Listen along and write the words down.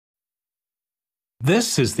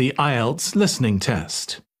This is the IELTS listening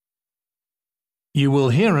test. You will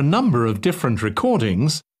hear a number of different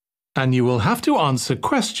recordings and you will have to answer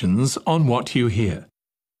questions on what you hear.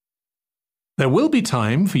 There will be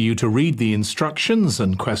time for you to read the instructions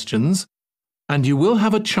and questions, and you will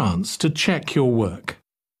have a chance to check your work.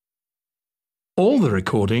 All the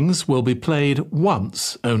recordings will be played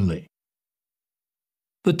once only.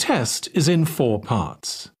 The test is in 4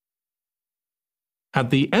 parts.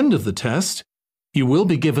 At the end of the test, you will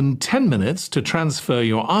be given 10 minutes to transfer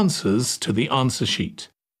your answers to the answer sheet.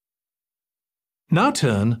 Now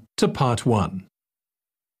turn to Part 1.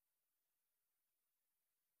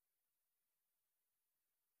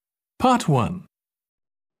 Part 1.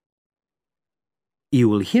 You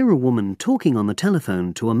will hear a woman talking on the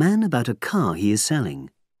telephone to a man about a car he is selling.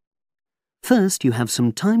 First, you have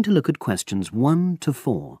some time to look at questions 1 to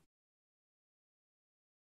 4.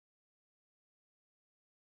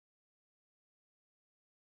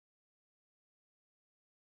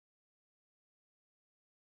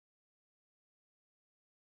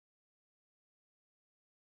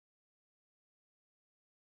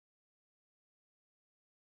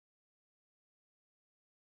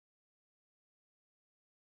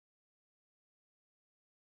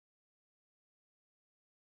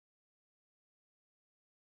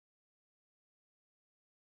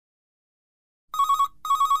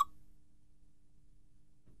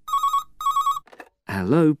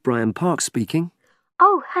 Hello, Brian Park speaking.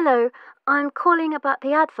 Oh, hello. I'm calling about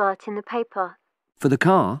the advert in the paper. For the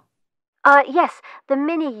car? Yes, the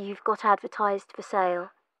Mini you've got advertised for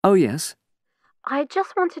sale. Oh, yes. I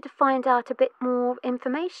just wanted to find out a bit more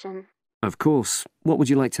information. Of course. What would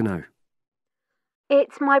you like to know?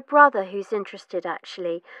 It's my brother who's interested,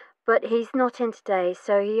 actually, but he's not in today,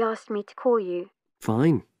 so he asked me to call you.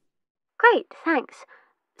 Fine. Great, thanks.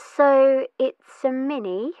 So, it's a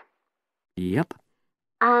Mini? Yep.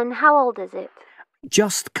 And how old is it?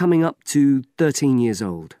 Just coming up to 13 years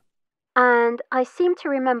old. And I seem to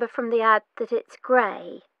remember from the ad that it's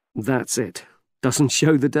grey. That's it. Doesn't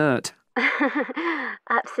show the dirt.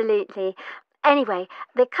 Absolutely. Anyway,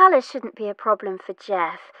 the colour shouldn't be a problem for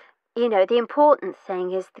Jeff. You know, the important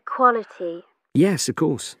thing is the quality. Yes, of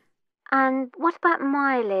course. And what about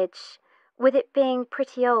mileage? With it being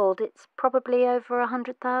pretty old, it's probably over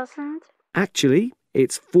 100,000? Actually,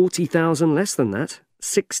 it's 40,000 less than that.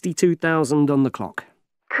 62,000 on the clock.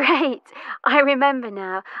 Great! I remember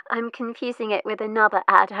now. I'm confusing it with another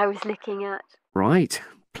ad I was looking at. Right.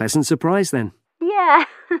 Pleasant surprise then. Yeah.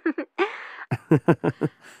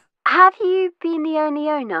 Have you been the only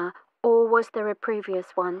owner, or was there a previous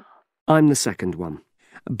one? I'm the second one.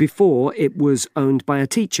 Before, it was owned by a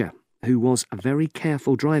teacher who was a very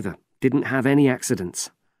careful driver. Didn't have any accidents.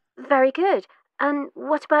 Very good. And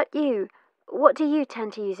what about you? What do you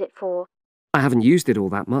tend to use it for? I haven't used it all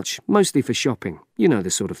that much, mostly for shopping. You know,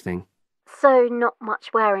 the sort of thing. So not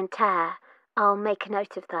much wear and tear. I'll make a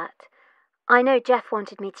note of that. I know Jeff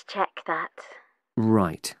wanted me to check that.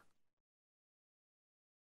 Right.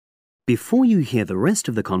 Before you hear the rest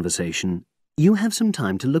of the conversation, you have some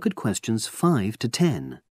time to look at questions 5 to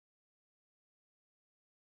 10.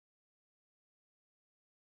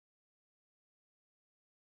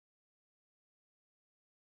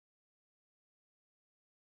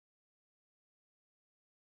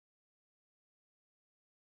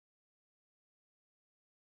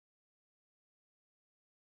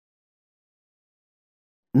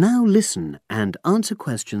 Now listen and answer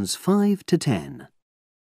questions 5 to 10.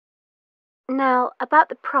 Now, about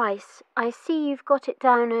the price, I see you've got it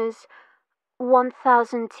down as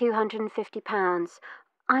 £1,250.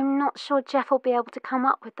 I'm not sure Jeff will be able to come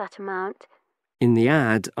up with that amount. In the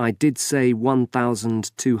ad, I did say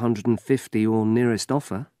 1,250 or nearest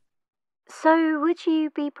offer. So would you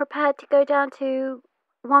be prepared to go down to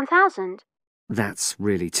 1,000? That's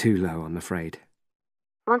really too low, I'm afraid.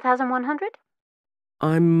 1,100?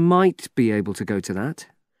 I might be able to go to that.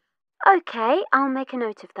 OK, I'll make a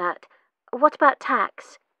note of that. What about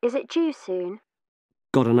tax? Is it due soon?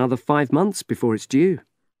 Got another 5 months before it's due.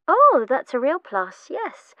 Oh, that's a real plus,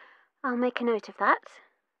 yes. I'll make a note of that.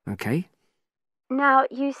 OK. Now,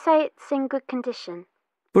 you say it's in good condition.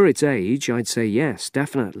 For its age, I'd say yes,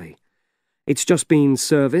 definitely. It's just been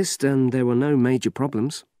serviced and there were no major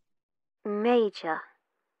problems. Major?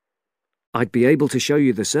 I'd be able to show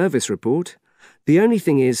you the service report. The only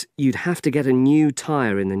thing is, you'd have to get a new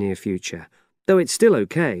tyre in the near future. Though it's still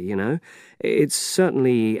OK, you know. It's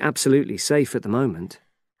certainly absolutely safe at the moment.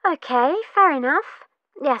 OK, fair enough.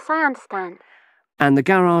 Yes, I understand. And the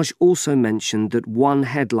garage also mentioned that one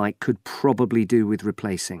headlight could probably do with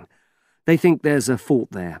replacing. They think there's a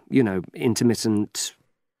fault there, you know, intermittent.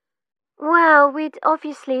 Well, we'd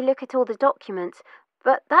obviously look at all the documents,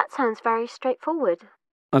 but that sounds very straightforward.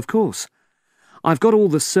 Of course. I've got all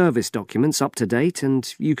the service documents up to date,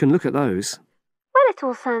 and you can look at those. Well, it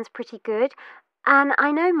all sounds pretty good, and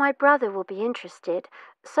I know my brother will be interested,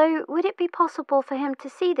 so would it be possible for him to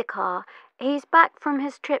see the car? He's back from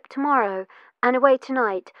his trip tomorrow and away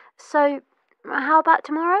tonight, so how about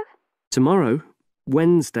tomorrow? Tomorrow?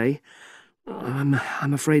 Wednesday?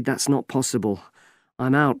 I'm afraid that's not possible.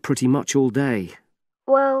 I'm out pretty much all day.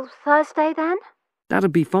 Well, Thursday then?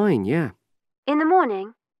 That'd be fine, yeah. In the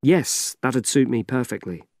morning? Yes, that'd suit me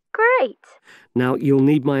perfectly. Great. Now, you'll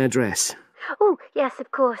need my address. Oh, yes, of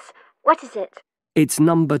course. What is it? It's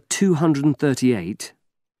number 238,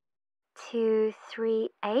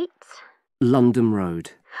 238? London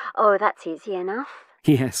Road. Oh, that's easy enough.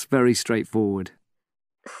 Yes, very straightforward.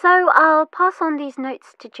 So I'll pass on these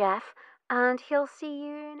notes to Jeff, and he'll see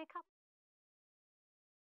you in a couple.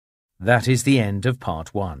 That is the end of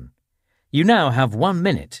Part 1. You now have 1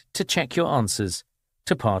 minute to check your answers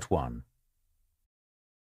to Part 1.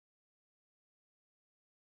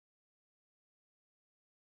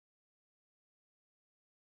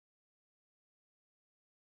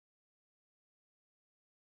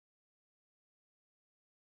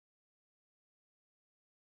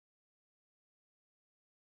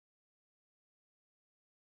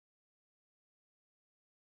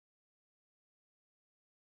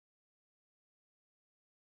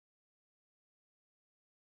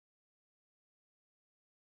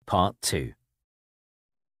 Part 2.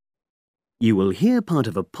 You will hear part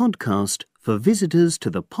of a podcast for visitors to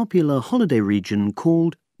the popular holiday region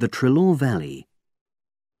called the Trelaw Valley.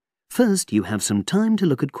 First, you have some time to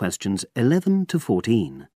look at questions 11 to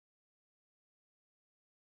 14.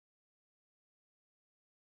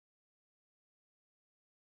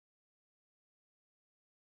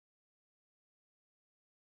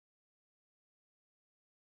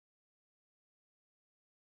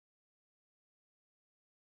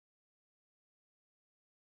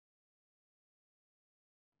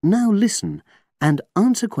 Now listen and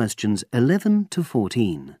answer questions 11 to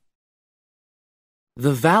 14.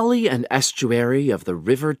 The valley and estuary of the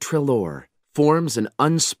River Trelaw forms an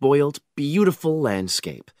unspoilt, beautiful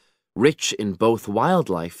landscape, rich in both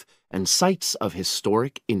wildlife and sites of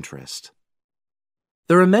historic interest.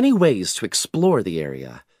 There are many ways to explore the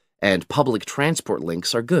area, and public transport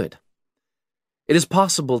links are good. It is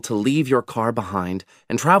possible to leave your car behind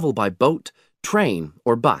and travel by boat, train,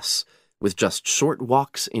 or bus, with just short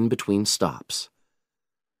walks in between stops.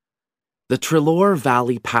 The Trelaw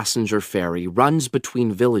Valley Passenger Ferry runs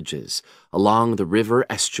between villages along the river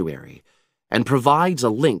estuary and provides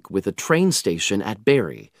a link with a train station at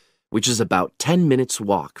Barry, which is about 10 minutes'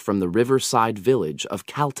 walk from the riverside village of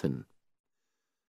Calton.